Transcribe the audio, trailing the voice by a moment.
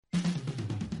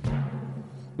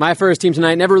My first team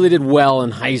tonight never really did well in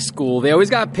high school. They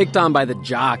always got picked on by the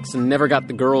jocks and never got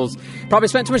the girls. Probably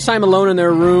spent too much time alone in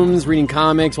their rooms, reading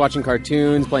comics, watching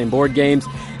cartoons, playing board games.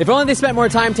 If only they spent more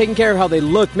time taking care of how they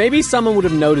looked, maybe someone would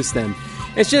have noticed them.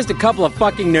 It's just a couple of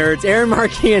fucking nerds, Aaron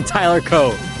Marquis and Tyler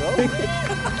Coe.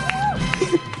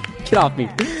 Get off me.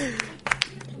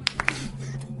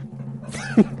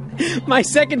 My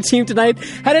second team tonight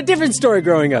had a different story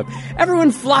growing up.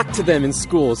 Everyone flocked to them in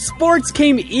school. Sports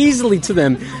came easily to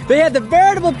them. They had the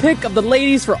veritable pick of the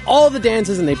ladies for all the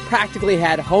dances, and they practically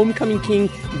had Homecoming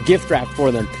King gift wrap for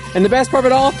them. And the best part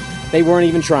of it all, they weren't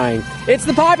even trying. It's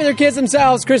the popular kids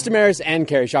themselves, Chris Damaris and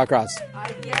Carrie Shawcross.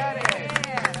 I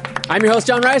get it. I'm your host,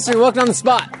 John Reiser, and welcome on the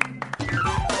spot.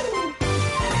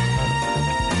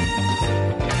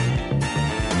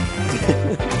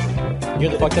 You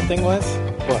know the fucked up thing was?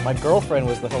 What? My girlfriend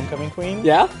was the homecoming queen.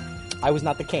 Yeah? I was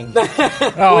not the king.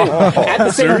 At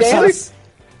the same dance?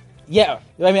 Yeah.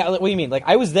 I mean, what do you mean? Like,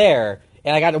 I was there,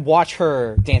 and I got to watch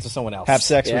her dance with someone else. Have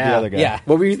sex with the other guy. Yeah.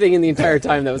 What were you thinking the entire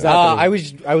time that was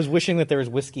happening? I was wishing that there was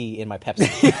whiskey in my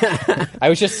Pepsi. I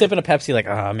was just sipping a Pepsi like,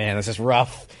 oh, man, this is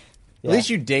rough. Yeah. At least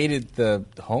you dated the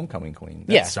homecoming queen.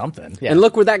 That's something. Yeah. And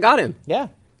look where that got him. Yeah.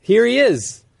 Here he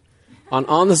is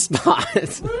on the spot.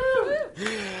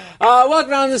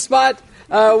 Welcome on the spot.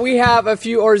 We have a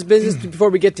few orders of business before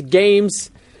we get to games.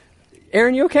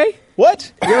 Aaron, you okay?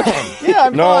 What? You okay? Yeah,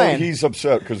 I'm No, fine. he's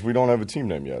upset because we don't have a team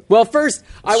name yet. Well, first,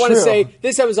 I want to true. say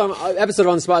this episode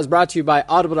on the spot is brought to you by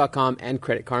Audible.com and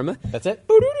Credit Karma. That's it?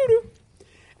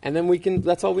 And then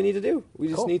that's all we need to do. We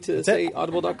just Cool. need to That's say it.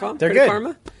 Audible.com, They're Credit good.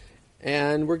 Karma,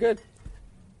 and we're good.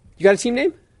 You got a team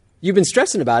name? You've been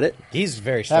stressing about it. He's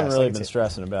very stressed. haven't really I can been see.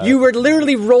 stressing about You it. were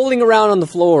literally rolling around on the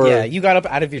floor. Yeah, you got up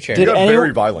out of your chair. You got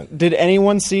very violent. Did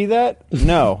anyone see that?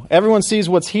 No. Everyone sees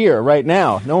what's here right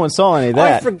now. No one saw any of Oh, I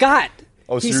that. forgot.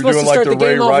 Oh, so He's you're supposed doing to like start the the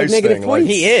Ray game off with Rice negative thing. points.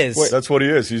 He is. That's what he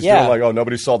is. He's Yeah. doing like, oh,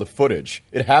 nobody saw the footage.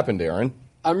 It happened, Aaron.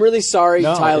 I'm really sorry,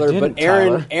 No, it Tyler, didn't, but Aaron,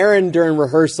 Tyler. Aaron during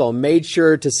rehearsal made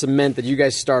sure to cement that you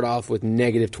guys start off with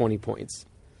negative 20 points.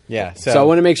 Yeah. So I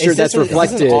wanna make sure Is this that's is this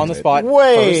reflected. an on the spot.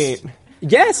 Wait. First?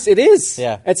 Yes, it is.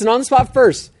 Yeah. It's an on-the-spot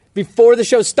first. Before the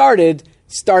show started,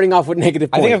 starting off with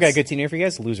negative I points. think I've got a good team here for you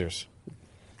guys. Losers.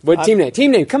 What team name? Team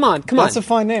name. Come on. That's a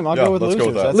fine name. I'll Yeah, go with let's losers. go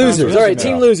with that. sounds Losers. good. All right, Yeah.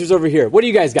 team losers over here. What do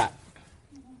you guys got?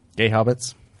 Gay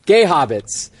hobbits. Gay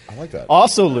hobbits. I like that.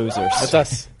 Also losers. That's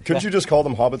us. Couldn't you just call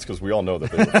them hobbits? Because we all know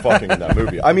that they were fucking in that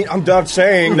movie. I mean, I'm not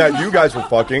saying that you guys were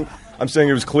fucking. I'm saying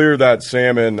it was clear that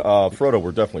Sam and Frodo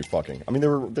were definitely fucking. I mean, they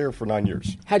were there for 9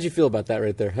 years. How'd you feel about that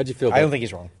right there? How'd you feel about I don't think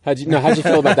he's wrong. How'd you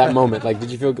feel about that moment? Like,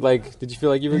 did you feel like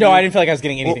you were No, gonna- I didn't feel like I was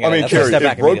getting Well, anything. I out of mean, it. That's why I Carrie, stepped if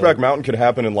back immediately. Brokeback Mountain could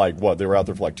happen in like what? They were out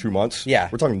there for like 2 months. Yeah.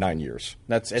 we're talking 9 years.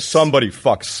 It's Somebody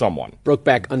fucks someone. broke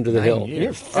back under the hill.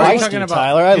 You're talking feisty, about-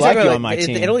 Tyler. I You're like talking you about, on my it,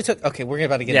 team. It only took. Okay, we're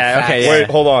about to get. Yeah, into okay, facts. yeah. Wait,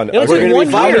 hold on. It'll We're take gonna one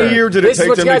be How many year. year did it This is take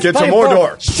what them you to guys get to fighting for.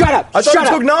 Mordor? Shut up. I thought Shut it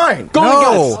up. took 9. Golden No.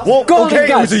 Guts. Well, Golden okay, it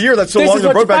Guts. was a year. That's so This long is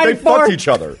that what you're Brokeback, they fighting for fucked each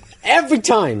other. every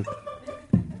time.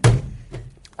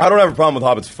 I don't have a problem with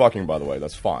hobbits fucking, by the way.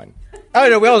 That's fine. Oh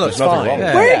no, we all know it's nothing fine. wrong with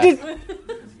Yeah. it. Where did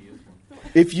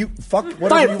If you fuck whatever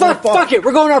fine? you Fuck want, it.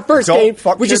 We're going to our first Don't game.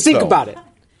 fuck We just kids, think though. about it.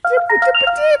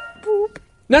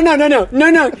 No.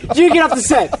 You get off the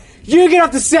set. You get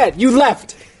off the set. You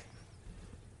left.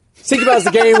 Think about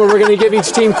the game where we're going to give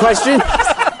each team questions.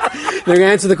 They're going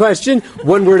to answer the question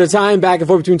one word at a time, back and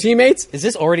forth between teammates. Is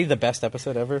this already the best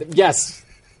episode ever? Yes,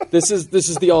 this is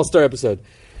the all-star episode.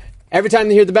 Every time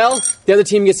they hear the bell, the other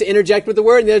team gets to interject with the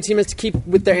word, and the other team has to keep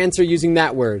with their answer using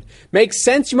that word. Makes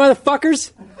sense, you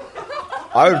motherfuckers?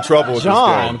 I have trouble with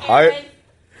John. this game.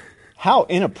 How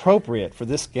inappropriate for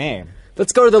this game.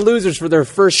 Let's go to the losers for their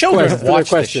first Children question. for their watch this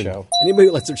question. show. Anybody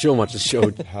who lets their children watch this show,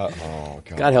 Oh,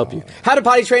 God. God help you. How to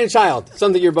potty train a child?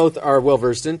 Something you both are well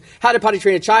versed in. How to potty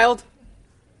train a child?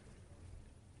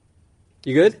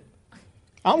 You good?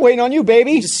 I'm waiting on you,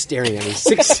 baby. Just staring at me.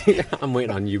 60, I'm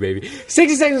waiting on you, baby.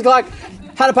 60 seconds clock.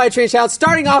 How to potty train a child?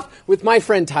 Starting off with my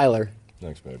friend Tyler.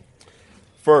 Thanks, babe.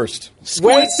 First.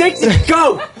 Wait, 60,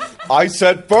 go! I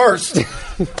said first.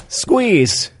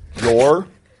 Squeeze. Your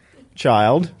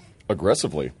Child.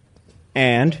 aggressively,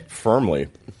 And firmly,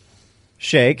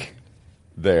 shake.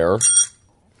 there.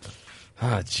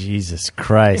 Oh, Jesus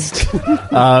Christ.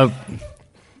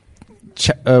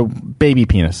 Baby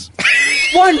penis.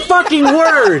 One fucking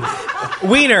word!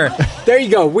 Wiener. There you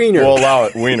go, wiener. We'll allow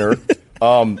it. Wiener.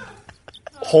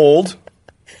 Hold.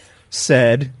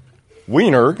 Said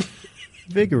Wiener.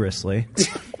 vigorously.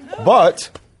 But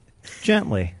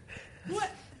Gently.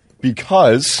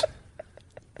 because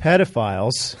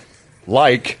Pedophiles.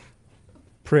 like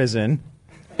Prison.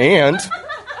 and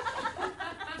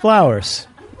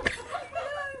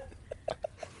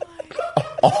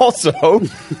Also,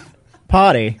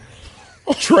 Potty.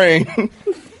 train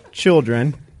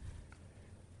Children.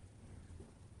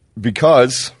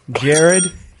 because Jared.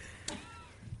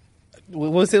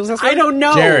 What was it? I don't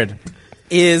know. Jared.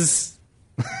 Is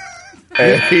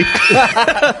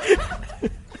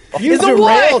You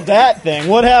derailed that thing.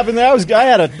 What happened there? I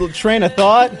had a train of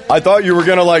thought. I thought you were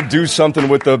gonna like do something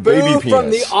with the baby Boo penis. from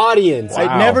the audience.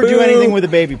 I'd never do Boo. anything with a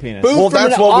baby penis. Boo Well, from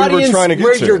that's an what we were audience trying to get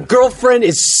where to. your girlfriend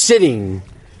is sitting.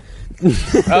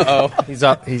 He's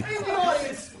up.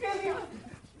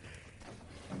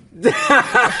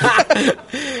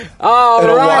 All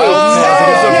right.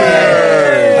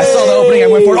 I saw the opening. I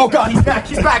went for it. Oh God, he's back.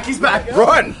 He's back. He's back.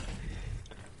 Run!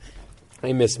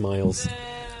 I miss Miles.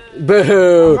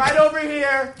 Boo. Right over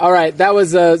here. All right, that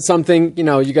was something,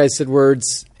 you guys said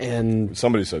words, and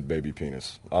Somebody said baby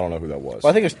penis. I don't know who that was.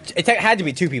 well, I think it had to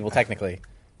be two people technically.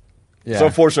 Yeah. So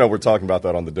unfortunately, we're talking about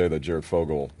that on the day that Jared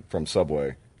Fogle from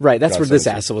Subway. right, that's got where this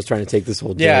sentenced. asshole was trying to take this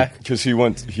whole joke. Yeah. Because he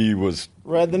was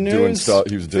Read the news. doing stuff.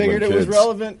 He was diddling Figured it kids. was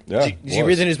relevant. Yeah. Did you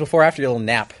read the news before or after your little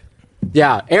nap?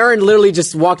 Yeah, Aaron literally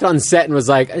just walked on set and was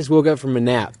like, I just woke up from a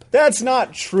nap. That's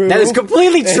not true. That is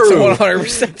completely true.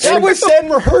 100%. That was said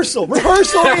in rehearsal.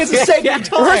 Rehearsal is a sacred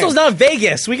time. Rehearsal's not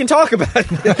Vegas. We can talk about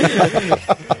it.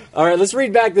 All right, let's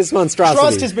read back this monstrosity.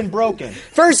 Trust has been broken.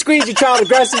 First, squeeze your child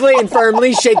aggressively and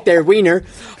firmly. Shake their wiener.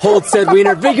 Hold said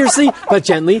wiener vigorously but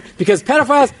gently, because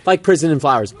pedophiles like prison and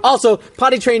flowers. Also,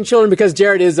 potty train children because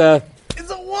Jared is a... It's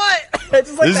a what? It's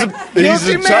just like He's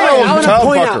that. a child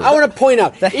fucker. I want to point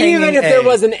out, The even hanging if there egg.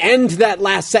 was an end to that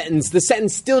last sentence, the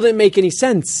sentence still didn't make any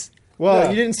sense. Well,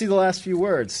 you didn't see the last few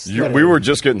words. We were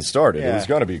just getting started. It Yeah. was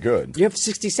going to be good. You have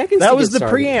 60 seconds That to was get the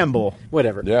started. preamble.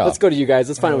 Whatever. Yeah. Let's go to you guys.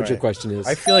 Let's find out what your question is.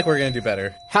 I feel like we're going to do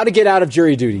better. How to get out of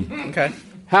jury duty. Okay.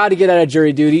 How to get out of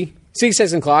jury duty.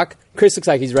 6-second clock. Chris looks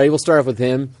like he's ready. We'll start off with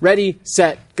him. Ready,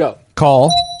 set, go.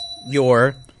 Call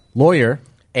Your lawyer.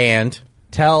 and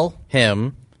Tell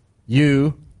him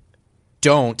you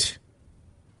don't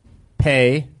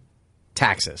pay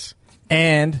taxes.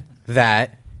 and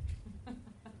That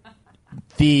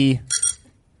the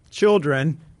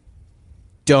Children.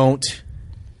 don't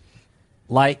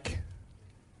like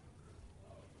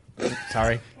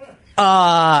sorry.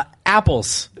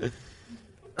 Apples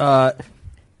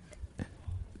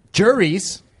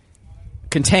juries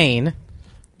contain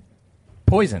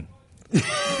poison.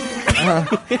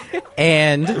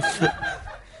 and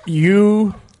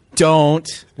You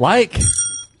don't. like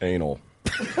Anal.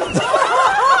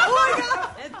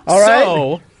 All right.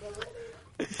 So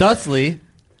thusly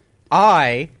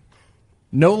I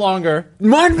no longer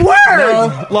One word!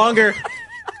 no longer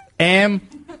am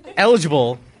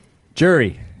eligible.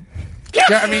 jury.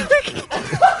 I mean,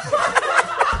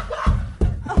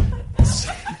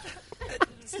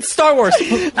 Star Wars.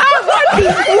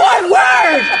 One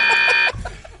word!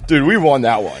 Dude, we won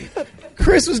that one.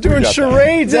 Chris was doing got that.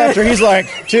 charades after. He's like,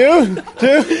 two.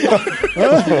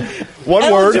 One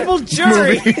Eligible word.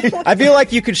 jury. I feel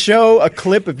like you could show a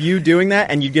clip of you doing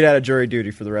that, and you'd get out of jury duty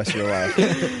for the rest of your life.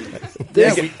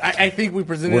 Yeah, I think we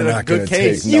presented We're a not good gonna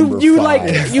case. take number You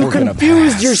five. you We're gonna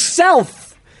confused pass.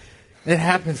 yourself. It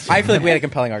happens. I feel like we had a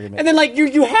compelling argument. And then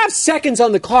you have seconds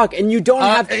on the clock and you don't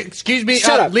have... excuse me.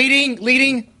 Shut up.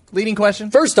 Leading question.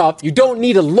 First off, you don't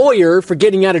need a lawyer for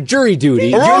getting out of jury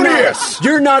duty. Erroneous!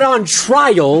 You're not on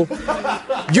trial.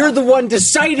 You're the one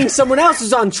deciding someone else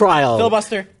is on trial.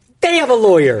 Filibuster. They have a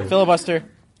lawyer. Filibuster.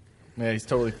 Yeah, he's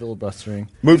totally filibustering.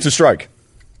 Move to strike.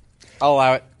 I'll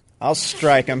allow it. I'll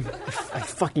strike him. I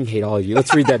fucking hate all of you.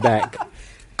 Let's read that back.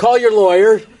 Call your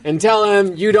lawyer and tell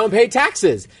him you don't pay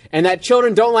taxes and that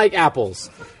children don't like apples.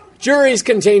 Juries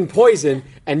contain poison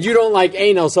and you don't like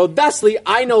anal. So thusly,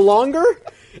 I no longer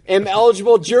am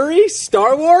eligible jury.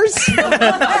 Star Wars?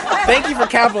 Thank you for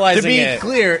capitalizing To be it.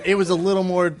 clear, it was a little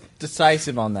more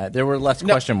decisive on that. There were less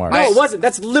question marks. No, it wasn't.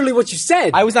 That's literally what you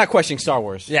said. I was not questioning Star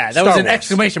Wars. Yeah, that Star was an Wars.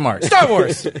 exclamation mark. Star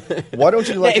Wars. Why don't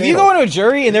you like If you anal? go into a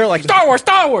jury and they're like Star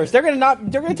Wars, they're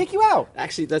gonna take you out.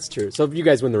 Actually, that's true. So you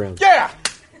guys win the round. Yeah.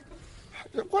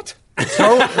 What? It's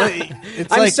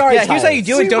I'm like, sorry, Yeah, here's how you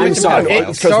do it. Don't I'm make them sorry. pedophiles. Because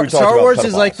we Star, talked Star about Wars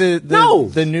is like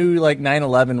pedophiles. the new like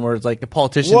 9/11 where it's like the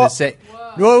politician What? is saying,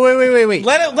 wait.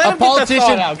 Let him a get the politician.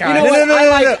 thought out, guys. You know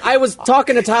what? I was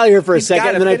talking to Tyler here for a second,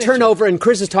 gotta and then I finish turned it. over, and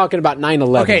Chris is talking about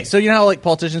 9/11. Okay, so you know how like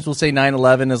politicians will say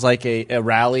 9/11 is like a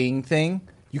rallying thing?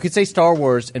 You could say Star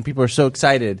Wars and people are so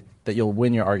excited that you'll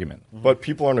win your argument. But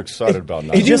people aren't excited about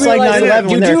You that. do Just like realize 9/11 you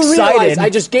when they're do realize excited. I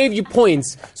just gave you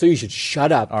points, so you should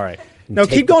shut up. All right. No,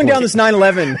 Take keep the going down point. this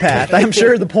 9/11 path. I'm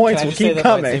sure the points Can I will just say keep that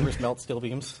coming. lightsabers melt steel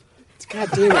beams? God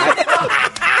damn it.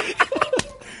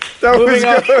 That was Moving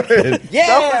on. good. Yeah.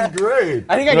 That was great.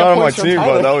 I think I Not got on my points from team, but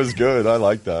Tyler. that was good. I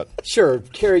like that. Sure,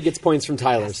 Carrie gets points from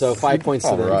Tyler, so 5 points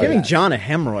to All them. right. Giving John a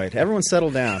hemorrhoid. Everyone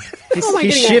settle down. He's, am I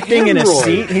he's getting a shifting in his hemorrhoid?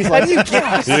 seat. He's like,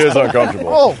 He is uncomfortable.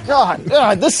 oh,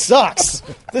 God, this sucks.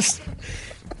 This.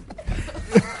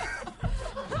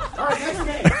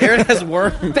 Aaron has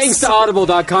worms. Thanks to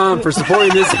Audible.com for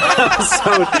supporting this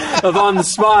episode of On the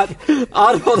Spot.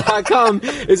 Audible.com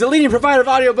is a leading provider of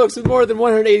audiobooks with more than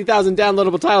 180,000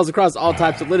 downloadable titles across all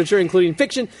types of literature, including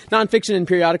fiction, nonfiction, and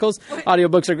periodicals.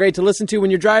 Audiobooks are great to listen to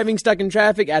when you're driving, stuck in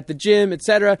traffic, at the gym,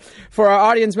 etc. For our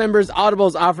audience members, Audible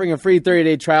is offering a free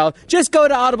 30-day trial. Just go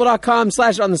to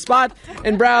audible.com/onthespot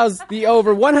and browse the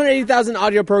over 180,000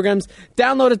 audio programs.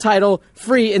 Download a title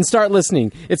free and start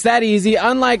listening. It's that easy.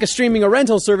 Unlike a streaming or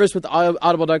rental service with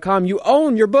Audible.com, you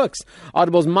own your books.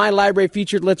 Audible's My Library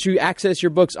feature lets you access your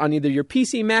books on either your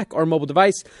PC, Mac, or mobile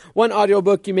device. One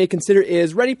audiobook you may consider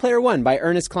is Ready Player One by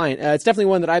Ernest Cline. It's definitely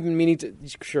one that I've been meaning to...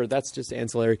 Sure, that's just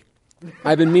ancillary.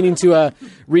 I've been meaning to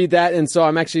read that, and so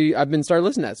I've been started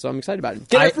listening to that, so I'm excited about it.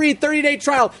 Get a free 30-day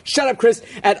trial. Shut up, Chris.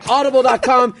 At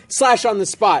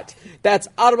audible.com/onthespot. That's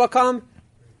audible.com.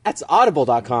 That's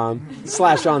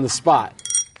audible.com/onthespot.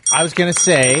 I was going to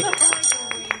say,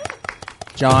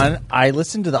 John, I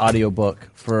listened to the audiobook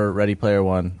for Ready Player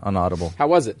One on Audible. How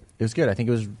was it? It was good. I think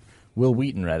it was Will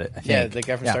Wheaton read it. I think. Yeah, the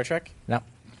guy from Star Trek? No.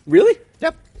 Really?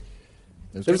 Yep.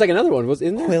 There was like another one. Was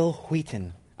in there? Will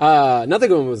Wheaton. Another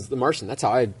good one was The Martian. That's how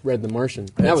I read The Martian.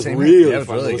 And that was same really here. Yeah, it was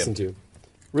fun really to listen to.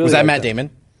 Really Was that liked Matt Damon?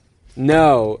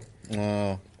 No.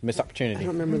 Missed I opportunity.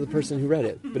 don't remember the person who read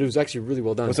it, but it was actually really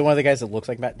well done. Was it one of the guys that looks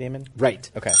like Matt Damon? Right.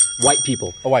 Okay. White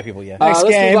people. Oh, white people, yeah. Next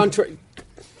Let's game. move on to...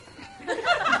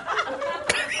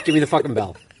 Give me the fucking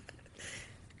bell.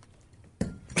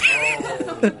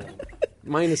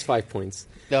 Minus 5 points.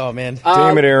 Oh, man.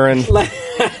 Damn it, Aaron.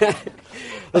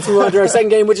 Let's move on to our second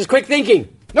game, which is quick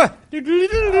thinking.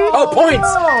 Oh,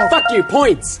 points! Fuck you,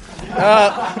 points!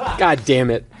 God damn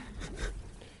it.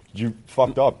 You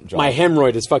fucked up, John. My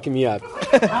hemorrhoid is fucking me up.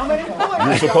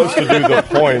 You're supposed to do the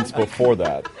points before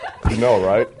that. You know,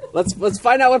 right? Let's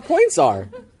find out what points are.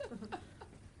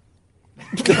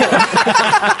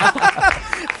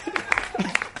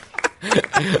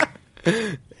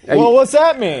 Well, what's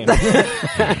that mean?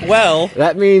 Well,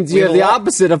 That means you have have a the lot-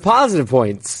 opposite of positive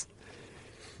points.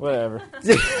 Whatever.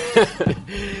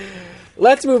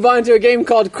 Let's move on to a game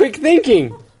called Quick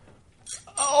Thinking.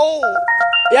 oh,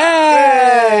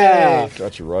 Yeah!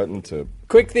 Got you right in the tip.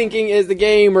 Quick Thinking is the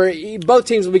game where both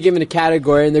teams will be given a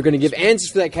category, and they're going to give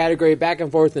answers for that category back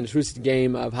and forth in a twisted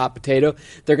game of hot potato.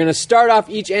 They're going to start off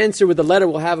each answer with the letter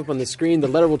we'll have up on the screen. The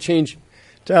letter will change.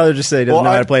 Tyler just said he doesn't know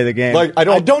how to play the game. Like, I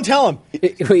don't tell him. He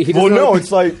doesn't Well, know- no,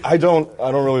 it's like I don't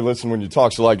really listen when you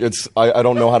talk. So like, I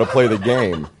don't know how to play the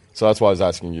game. So that's why I was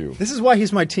asking you. This is why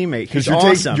he's my teammate. He's Because you're,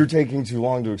 awesome. you're taking too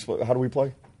long to explain. How do we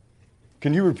play?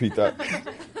 Can you repeat that?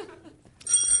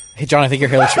 hey, John, I think your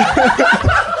hair looks.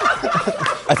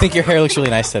 I think your hair looks really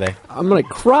nice today. I'm going to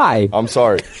cry. I'm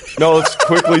sorry. No, let's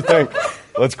quickly think.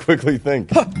 Let's quickly think.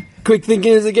 Quick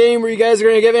Thinking is a game where you guys are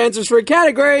going to give answers for a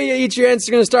category. Each of your answers is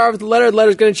going to start with the letter. The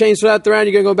letter's going to change throughout the round.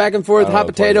 You're going to go back and forth. I know Hot how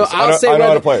to play potato. this. I'll say I know how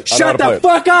whether- to play it. I know how Shut to play the it.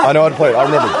 fuck up! I know how to play it.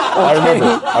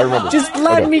 I remember. Just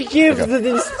let Okay. me give Okay.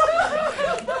 this.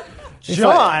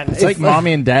 John. It's like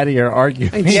mommy and daddy are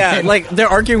arguing. Yeah, like they're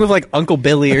arguing with like Uncle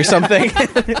Billy or something.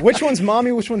 Which one's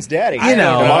mommy? Which one's daddy? You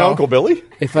know. Am I Uncle Billy?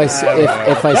 If I say,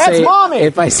 That's mommy!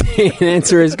 If I say an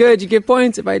answer is good, you get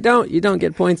points. If I don't, you don't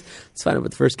get points. Let's find out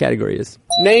what the first category is.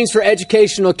 Names for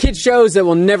educational kid shows that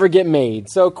will never get made.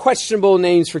 So questionable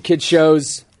names for kid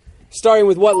shows, starting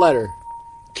with what letter?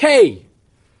 K.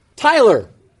 Tyler.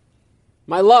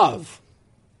 My love.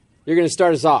 You're going to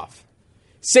start us off.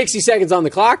 60 seconds on the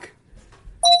clock.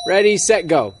 Ready, set,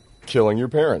 go. Killing your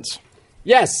parents.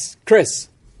 Yes, Chris.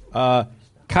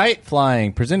 Kite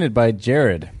flying, presented by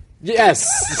Jared. Yes,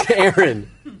 Aaron.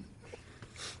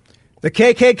 The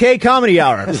KKK Comedy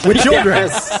Hour with children.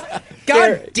 Yes.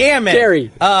 God damn it,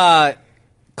 Gary.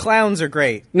 Clowns are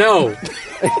great. No.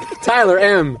 Tyler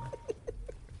M.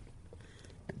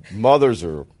 Mothers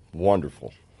are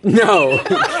wonderful. No.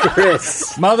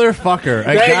 Chris. Motherfucker.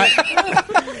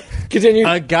 Continue.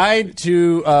 A guide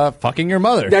to fucking your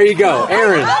mother. There you go.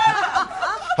 Aaron.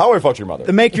 How I fucked your mother?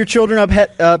 The Make Your Children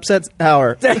Upset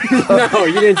Hour. No,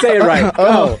 you didn't say it right.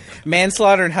 Oh.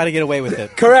 Manslaughter and how to get away with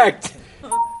it. Correct.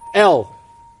 L.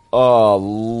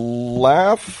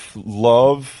 Laugh,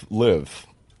 love, live.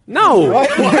 No.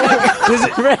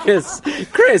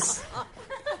 Chris.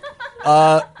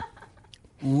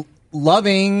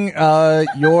 Loving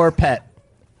your pet.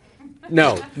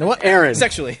 No. what? Aaron.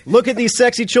 Sexually. Look at these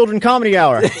sexy children comedy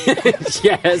hour.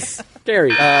 Yes.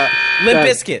 Carrie. Limp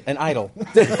Bizkit, an idol.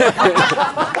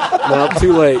 No,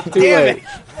 too late. Too late.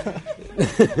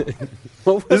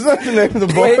 Isn't that the name of the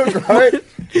book, right?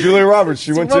 Julia Roberts,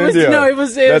 she went to India. No, it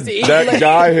was that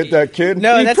guy hit that kid.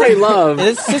 No, Eat, that's Pray, Love.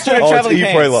 It's Sister of Oh, it's Traveling Eat,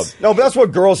 Pants. Pray, Love. No, but that's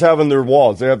what girls have on their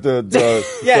walls. They have to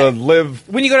live.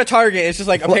 When you go to Target, it's just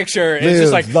like a picture. And it's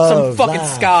just like some fucking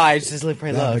sky. It says live,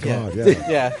 pray, love. God,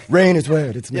 Yeah. Rain is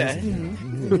wet. It's Yeah.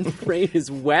 amazing. Rain is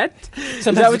wet? Is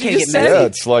Sometimes that you what you can't just get said? Yeah,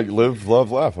 it's like live,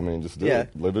 love, laugh. I mean, just do Yeah.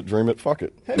 it. Live it, dream it, fuck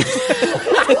it.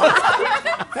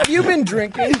 Have you been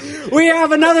drinking? We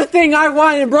have another thing I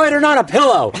want embroidered on a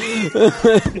pillow.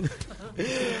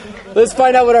 Let's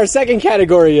find out what our second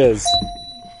category is.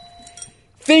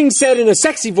 Thing said in a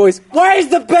sexy voice. Why is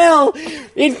the bell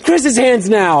in Chris's hands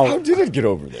How now? did it get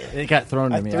over there? It got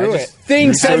thrown to me. threw I just,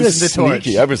 Thing said in a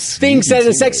Sneaky. I was thing said in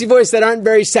a sneaky sexy voice that aren't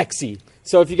very sexy.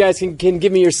 So if you guys can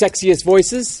give me your sexiest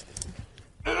voices.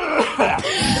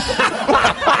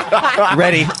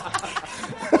 Ready.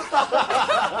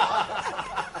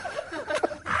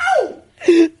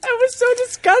 That was so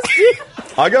disgusting.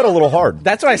 I got a little hard.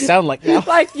 That's what I sound like now.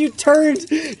 Like you turned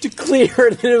to clear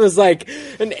and it was like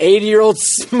an 80-year-old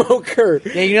smoker.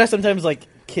 Yeah, you know sometimes like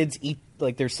kids eat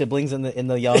like their siblings in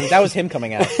the young. That was him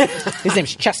coming out. His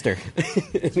name's Chester.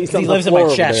 He He lives in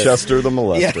my chest. Chester the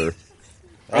molester.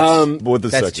 With the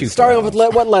that's second. too Starting off with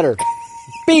what letter?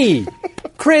 B.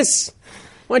 Chris,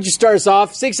 why don't you start us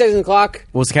off? 6 seconds on the clock.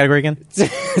 What was the category again?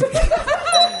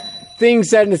 Things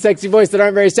said in a sexy voice that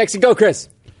aren't very sexy. Go, Chris.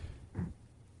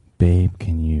 babe,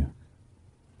 can you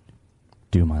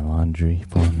do my laundry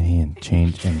for me and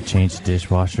change the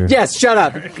dishwasher? Yes, shut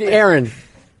up. Aaron.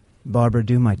 Barbara,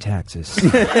 do my taxes.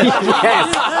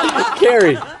 Yes.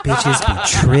 Carrie. Bitches be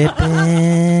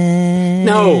tripping.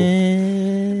 No.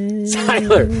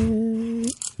 Tyler.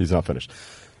 He's not finished.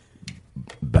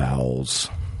 Bowels.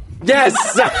 Yes.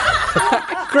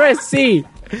 Chris C.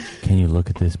 Can you look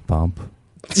at this bump?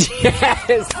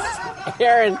 Yes.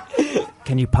 Aaron.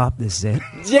 Can you pop this zip?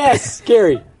 Yes.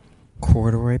 Carrie.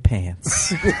 Corduroy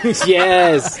pants.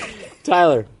 Yes.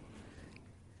 Tyler.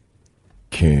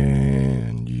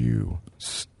 Can you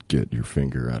get your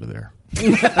finger out of there?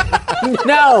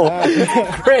 No.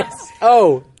 Chris.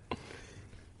 Oh.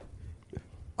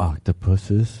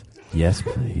 Octopuses? Yes,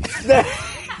 please.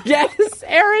 Yes.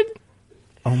 Aaron.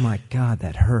 Oh my God,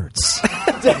 that hurts.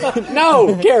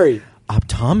 No. Carrie.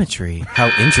 Optometry. How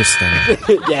interesting.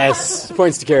 Yes.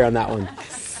 Points to Carrie on that one.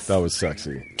 That was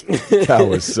sexy. That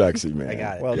was sexy, man. I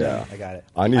got it. Well Yeah. done. I got it.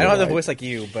 I need don't to have the write. voice like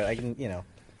you, but I can,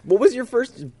 What was your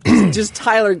first? Just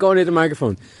Tyler going into the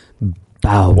microphone.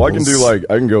 Bowels. Well,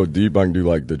 I can go deep. I can do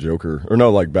like the Joker, or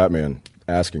no, like Batman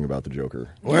asking about the Joker.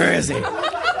 Where is he?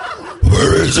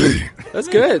 Where is he? That's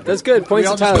good. That's good.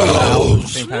 Points to Tyler. At the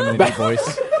same time in a deep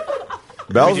voice.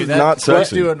 Bowels is not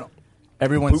sexy.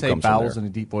 Everyone Poop say comes from bowels there. in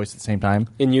a deep voice at the same time.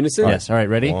 In unison. Yes. All right.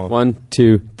 Ready? 1,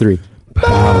 2, 3. I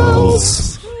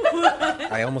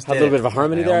almost A did little bit of a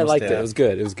harmony there. I almost liked did it. It was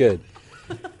good. It was good.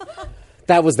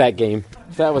 That was that game.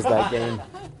 That was that game.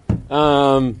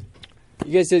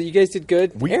 You guys did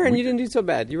good. Aaron, you didn't do so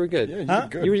bad. You were good. Yeah, you did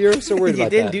good. You were so worried You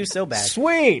about didn't that. do so bad.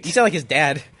 Sweet. You sound like his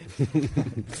dad.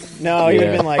 No, he would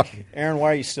Yeah. have been like, Aaron,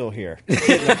 why are you still here? Get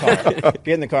in the car.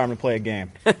 Get in the car. I'm going to play a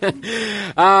game.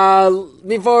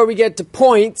 Before we get to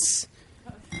points,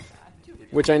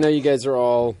 which I know you guys are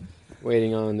all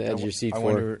waiting on the edge of your seat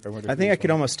for. I think I could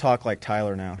almost talk like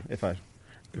Tyler now if I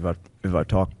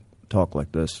talk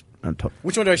like this.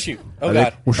 Which one do I shoot? Oh,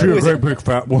 God. Well, she's a great big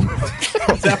fat woman.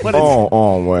 Is that what it's...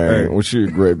 Oh, man. Was she a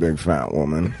great big fat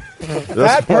woman? That's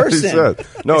Fat what he person. said.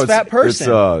 No, It's fat person.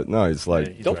 No, it's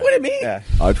like, Don't point at me. Yeah.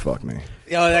 I'd fuck me. Oh,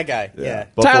 that guy. Yeah.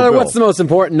 Buffalo Tyler, Bill. what's the most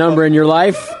important number in your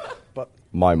life?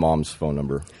 My mom's phone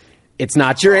number. It's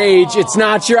not your age. It's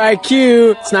not your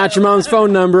IQ. It's not your mom's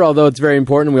phone number, although it's very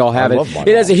important. We all have I it. love my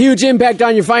It has a mom. huge impact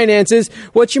on your finances,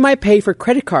 what you might pay for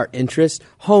credit card interest,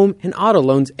 home and auto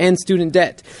loans, and student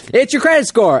debt. It's your credit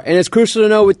score, and it's crucial to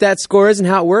know what that score is and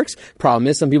how it works. Problem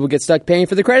is, some people get stuck paying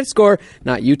for the credit score.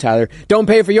 Not you, Tyler. Don't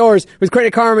pay for yours. With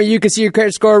Credit Karma, you can see your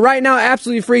credit score right now,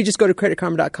 absolutely free. Just go to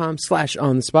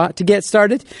creditkarma.com/on-the-spot to get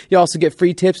started. You also get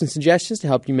free tips and suggestions to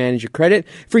help you manage your credit,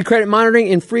 free credit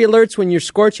monitoring, and free alerts when your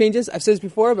score changes. I've said this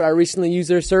before, but I recently used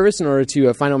their service in order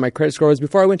to find out what my credit score was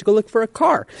before I went to go look for a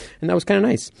car, and that was kind of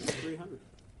nice.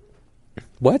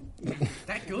 What?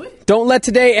 That good? Don't let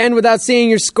today end without seeing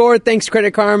your score. Thanks to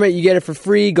Credit Karma. You get it for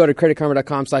free. Go to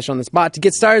creditkarma.com/on-the-spot to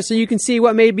get started so you can see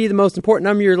what may be the most important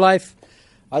number of your life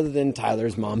other than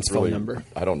Tyler's mom's phone Really, number.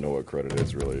 I don't know what credit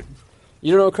is, really.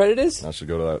 You don't know what credit is? I should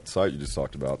go to that site you just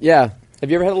talked about. Yeah.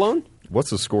 Have you ever had a loan?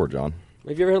 What's the score, John?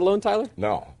 Have you ever had a loan, Tyler?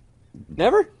 No.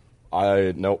 Never?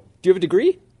 Nope. Do you have a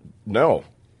degree? No.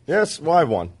 Yes, well, I have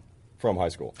one from high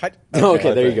school.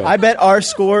 Okay, there you go. I bet our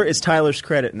score is Tyler's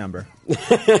credit number.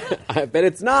 I bet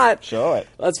it's not. Show it.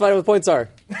 Let's find out what the points are.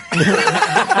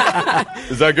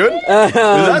 Is that good?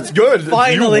 That's good.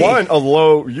 Finally.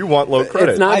 You want low credit.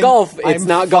 It's not golf. It's I'm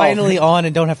not golf. finally on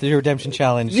and don't have to do a redemption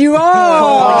challenge. You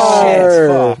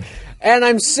are. Shit. And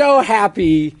I'm so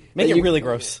happy. Make that it really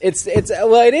gross.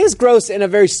 It is gross in a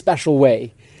very special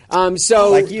way.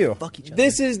 So Like you.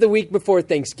 This is the week before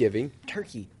Thanksgiving.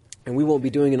 Turkey. And we won't be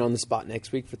doing it on the spot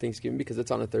next week for Thanksgiving because it's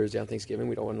on a Thursday on Thanksgiving.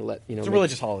 We don't want to let It's a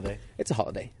religious holiday. It's a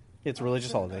holiday. It's a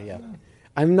religious holiday, yeah.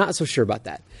 I'm not so sure about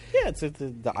that. Yeah, it's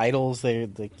the idols. You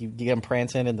get them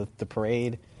prancing in the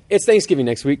parade. It's Thanksgiving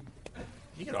next week.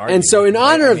 You can argue. And so in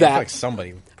honor of I feel that, like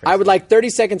somebody. I would like 30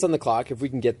 seconds on the clock if we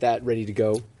can get that ready to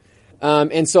go.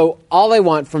 And so all I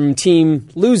want from Team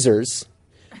Losers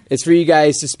is for you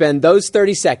guys to spend those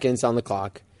 30 seconds on the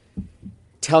clock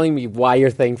telling me why you're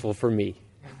thankful for me.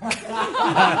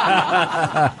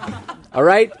 All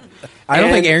right? I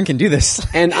don't think Aaron can do this.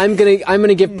 And I'm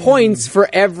gonna give points for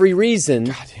every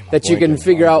reason that you can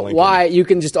figure out why. You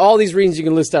can just all these reasons you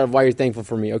can list out of why you're thankful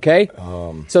for me. Okay?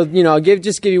 So I'll give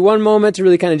you one moment to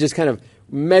really kind of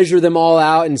measure them all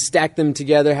out and stack them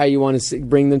together how you want to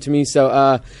bring them to me.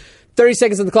 So 30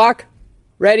 seconds on the clock.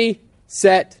 Ready,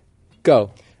 set, go.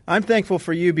 I'm thankful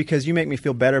for you because you make me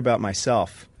feel better about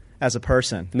myself as a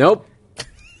person. Nope.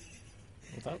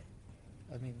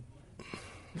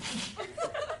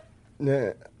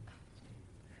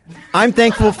 I'm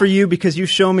thankful for you because you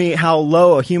show me how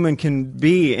low a human can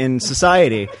be in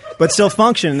society, but still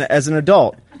function as an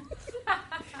adult.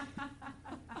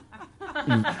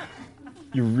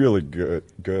 You're really good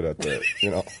at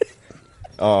that,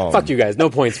 Fuck you guys. No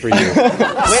points for you.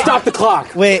 Stop the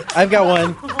clock. Wait, I've got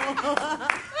one.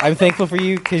 I'm thankful for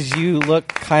you because you look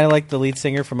kind of like the lead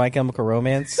singer from My Chemical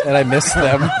Romance, and I miss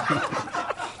them.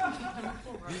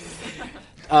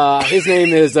 His name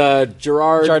is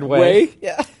Gerard Way.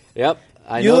 Yeah. Yep.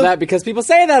 I know that because people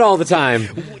say that all the time.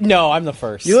 No, I'm the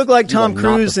first. You look like Tom are not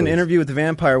Cruise the in first. Interview with the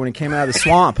Vampire when he came out of the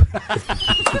swamp.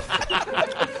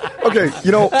 Okay,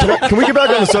 can we get back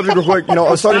on the subject real quick? I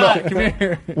was talking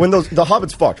about when the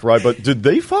hobbits fucked, right? But did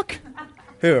they fuck?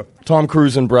 Who? Tom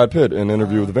Cruise and Brad Pitt in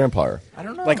Interview with the Vampire. I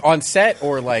don't know. Like on set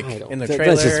or like in the Let's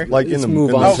trailer? just Like in let's the- move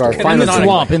in on the- to our in the final game.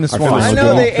 swamp, in the Our swamp. final I know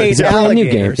game. they ate It's a brand new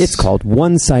game. alligators. It's called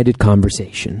One-Sided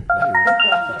Conversation.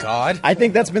 God. I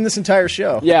think that's been this entire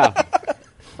show. Yeah.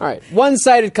 All right.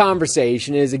 One-sided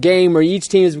conversation is a game where each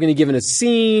team is going to be given a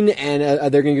scene, and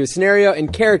they're going to give a scenario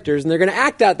and characters, and they're going to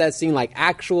act out that scene like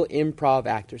actual improv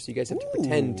actors. So you guys have to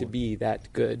pretend to be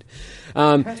that good.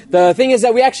 The thing is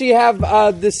that we actually have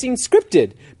the scene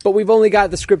scripted, but we've only got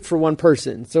the script for one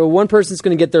person. So one person's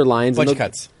going to get their lines. Budget and they'll-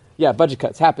 cuts. Yeah, budget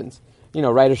cuts happens.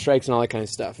 Writer strikes and all that kind of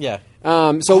stuff. Yeah.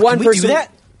 So one Can we person. do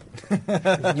that?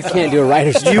 You can't do a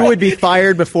writer strike. You would be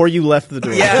fired before you left the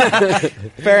door. Yeah.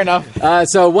 Fair enough.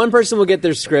 So one person will get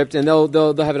their script, and they'll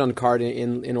have it on the card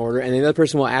in order, and the other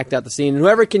person will act out the scene. And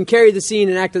whoever can carry the scene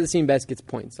and act out the scene best gets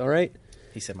points. All right.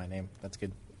 He said my name. That's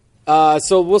good.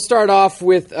 So we'll start off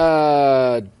with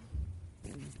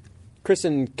Chris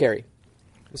and Carrie.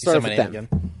 We'll He start said off my with name them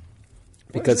again.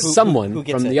 because someone who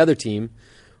gets from it? the other team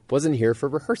wasn't here for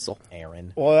rehearsal.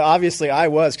 Aaron. Well, obviously I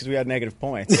was because we had negative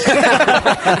points.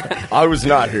 I was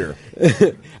not here.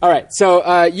 All right.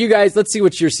 So you guys, let's see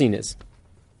what your scene is.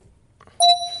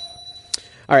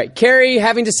 All right, Carrie,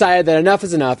 having decided that enough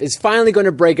is enough, is finally going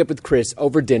to break up with Chris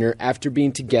over dinner after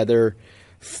being together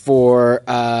for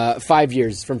 5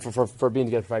 years. For being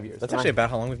together for 5 years. That's actually about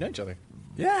how long we've known each other.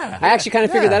 Yeah. I actually kind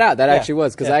of figured that out. That Yeah. actually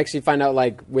was because Yeah. I actually find out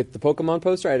like with the Pokemon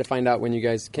poster, I had to find out when you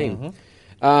guys came.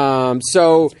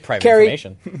 So Private Carrie,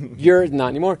 information. you're not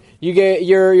anymore.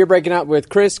 You're breaking out with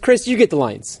Chris. Chris, you get the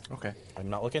lines. Okay. I'm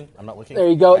not looking. There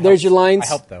you go. I There's helped. your lines. I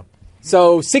helped though.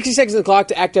 So 60 seconds on the clock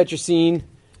to act out your scene.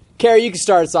 Carrie, you can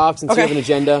start us off since you Okay. have an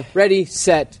agenda. Ready,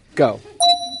 set, go.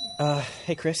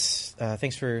 Hey, Chris.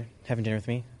 Thanks for having dinner with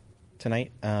me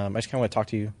tonight. I just kind of want to talk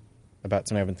to you about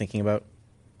something I've been thinking about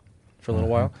for a little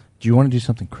while. Do you want to do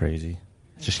something crazy?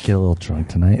 Just get a little drunk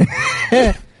tonight.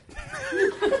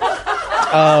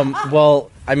 Well,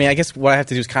 I mean, I guess what I have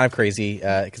to do is kind of crazy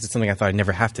because it's something I thought I'd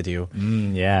never have to do.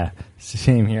 Yeah,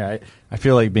 same here. I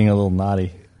feel like being a little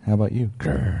naughty. How about you?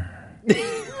 Grr.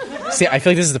 See, I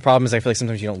feel like this is the problem. Is I feel like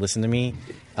sometimes you don't listen to me.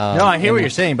 No, I hear and- what you're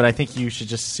saying, but I think you should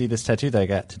just see this tattoo that I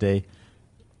got today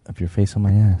of your face on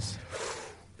my ass.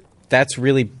 That's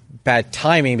really bad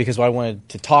timing because what I wanted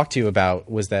to talk to you about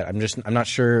was that I'm not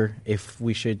sure if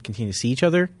we should continue to see each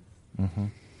other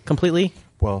completely,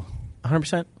 Well,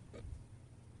 100%.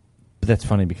 but that's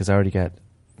funny because I already got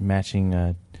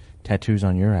matching tattoos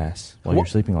on your ass while you're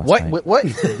sleeping last What? night. What?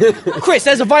 Chris,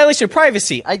 that's a violation of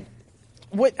privacy.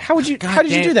 What? How did you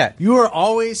do that? You are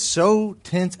always so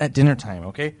tense at dinner time,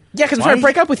 okay? Yeah, because I'm Why trying to don't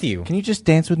break you- up with you. Can you just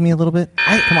dance with me a little bit?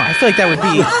 Come on, I feel like that would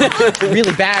be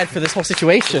really bad for this whole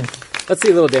situation. Let's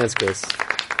see a little dance, Chris.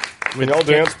 Can y'all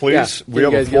dance, please? Yeah. We Can have you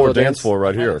a guys get a floor little dance dance? floor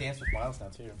right here. Dance with Miles now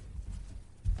too.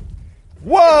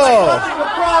 Whoa!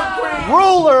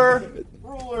 Ruler.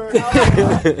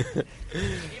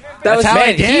 That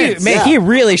was He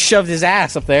really shoved his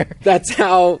ass up there. That's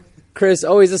how Chris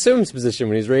always assumes position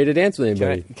when he's ready to dance with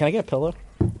anybody. Can I get a pillow?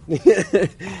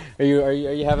 Are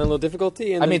you having a little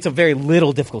difficulty? I mean, it's a very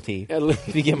little difficulty. Yeah, li-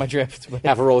 If you get my drift. But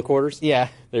half a roll of quarters. yeah,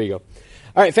 There you go.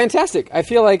 All right, fantastic. I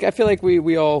feel like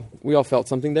we all felt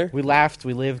something there. we laughed,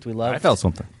 we lived, we loved. I felt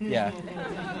something. Yeah,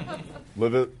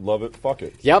 Live it, love it, fuck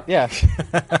it. Yep. yeah.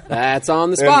 That's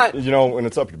on the spot. And, when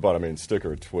it's up your butt, I mean, stick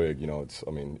or a twig,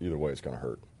 either way, it's going to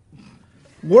hurt.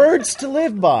 Words to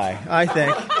live by, I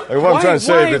think. Like, what I'm trying to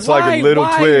say, if it's like a little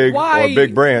twig or a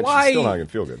big branch, it's still not going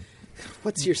to feel good.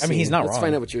 What's your scene? I mean, he's not Let's wrong.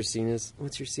 find out what your scene is.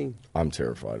 What's your scene? I'm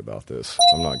terrified about this.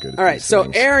 I'm not good at All right, these so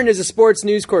things. Aaron is a sports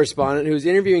news correspondent who's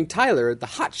interviewing Tyler, the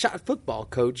hotshot football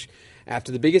coach,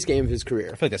 after the biggest game of his career.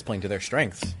 I feel like that's playing to their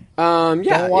strengths. Yeah,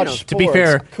 To be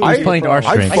fair, who's playing to our I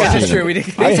strengths? fucking- That's true. We did.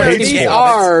 I hate these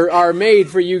sports. are made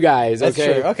for you guys. That's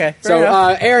Okay, true. Okay, fair So,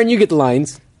 enough. Aaron, you get the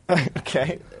lines.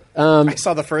 Okay. I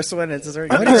saw the first one. It's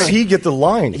already. How does he get the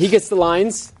line? He gets the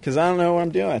lines. Because I don't know what I'm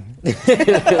doing.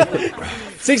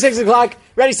 6 o'clock.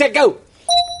 Ready, set, go.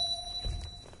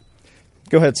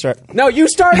 Go ahead, start. No, you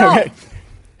start off. Okay.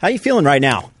 How you feeling right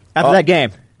now after that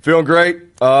game? Feeling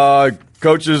great.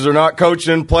 Coaches are not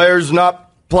coaching. Players not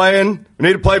playing. We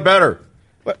need to play better.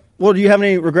 Well, do you have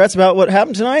any regrets about what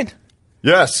happened tonight?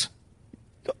 Yes.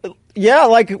 Yeah,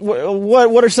 like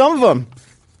what are some of them?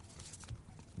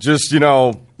 Just,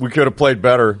 we could have played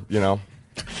better,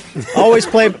 Always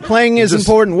playing is Just-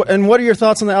 important. And what are your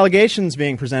thoughts on the allegations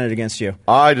being presented against you?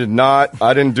 I didn't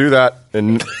do that.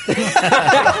 And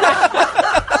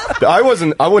I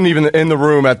wasn't even in the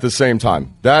room at the same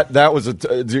time. That was a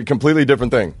completely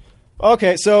different thing.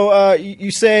 Okay, so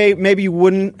you say maybe you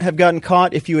wouldn't have gotten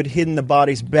caught if you had hidden the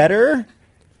bodies better?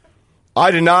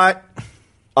 I did not.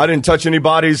 I didn't touch any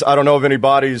bodies. I don't know of any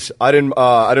bodies. I didn't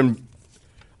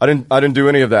do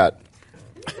any of that.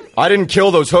 I didn't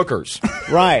kill those hookers.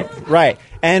 Right.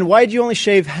 And why did you only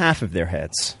shave half of their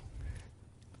heads?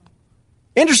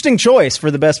 Interesting choice for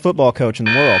the best football coach in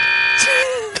the world.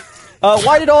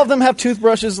 Why did all of them have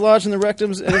toothbrushes lodged in the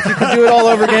rectums? And if you could do it all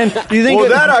over again, do you think? Well,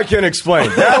 that I can explain.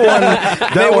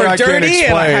 That They one were I can dirty, explain.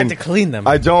 and I had to clean them.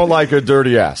 I don't like a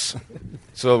dirty ass.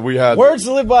 So we had Words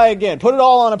to live by again. Put it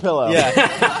all on a pillow. Yeah.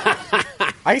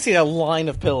 I can see a line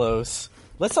of pillows.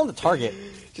 Let's sell them to Target.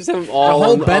 Just have them all A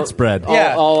whole on, bedspread.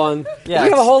 Yeah. all on. Yeah. We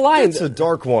have a whole line. It's a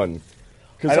dark one.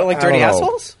 I don't like dirty know.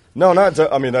 assholes? No, not.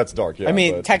 I mean, that's dark. Yeah. I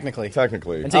mean, but technically.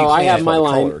 Technically. Until you I clean have it. my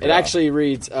line. Color, It yeah. actually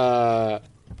reads,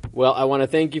 well, I want to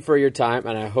thank you for your time,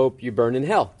 and I hope you burn in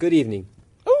hell. Good evening.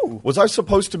 Was I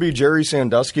supposed to be Jerry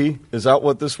Sandusky? Is that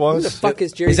what this was? Who the fuck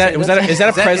is Jerry Is that Sandusky? a Is that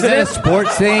a president?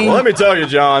 sports thing? Well, let me tell you,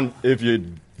 John. If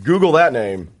you Google that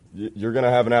name, you're going to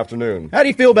have an afternoon. How do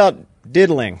you feel about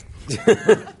diddling?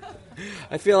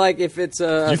 I feel like if it's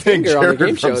a You think finger on the Jared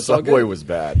game show, from it's all Subway good. was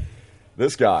bad?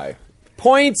 This guy,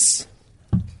 Points.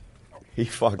 he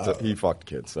fucked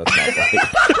kids. That's not funny.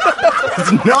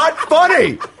 It's not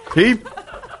funny.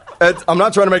 I'm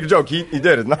not trying to make a joke. He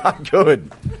did. It's not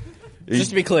good. Just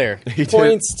to be clear. He did.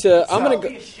 Points to. I'm going to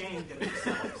go. ashamed of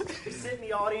yourself. You sit in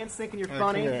the audience thinking you're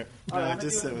funny.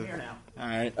 Just here now. All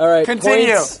right. All right.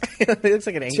 Continue. Points It looks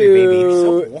like an angry To- baby.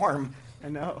 So warm. I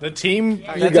know. The team.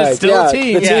 you guys. still a yeah,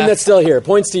 team. The team Yeah. that's still here.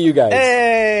 Points to you guys.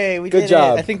 Hey, we Good did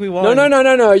job. it. I think we won.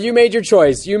 No. You made your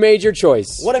choice. You made your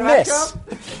choice. What a miss.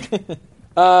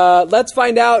 Let's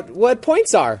find out what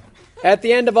points are at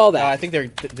the end of all that. I think they're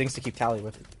things to keep tally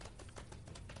with.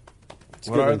 It's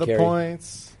a What good are one, the Carrie.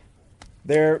 points?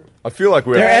 They're I feel like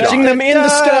we're etching them in the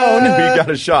stone. We got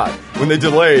a shot. When they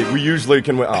delayed, we usually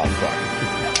can win. Oh,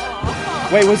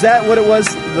 fuck. Wait, was that what it was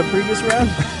the previous round?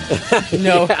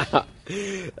 No.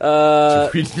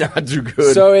 We did not do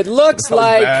good. So it looks That was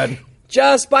like bad.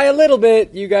 just by a little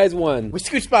bit, you guys won. We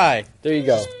scooched by. There you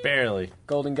go. Barely.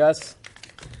 Golden Gus.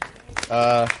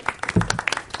 I'll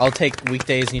take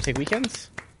weekdays and you take weekends?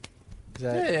 Is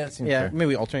that, Yeah, it seems yeah, fair. maybe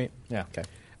we alternate. Yeah. Okay.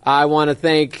 I want to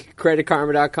thank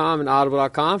CreditKarma.com and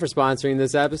Audible.com for sponsoring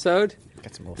this episode.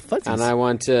 Got some little fuzzies. And I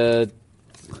want to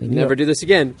never do this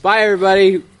again. Bye,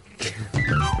 everybody.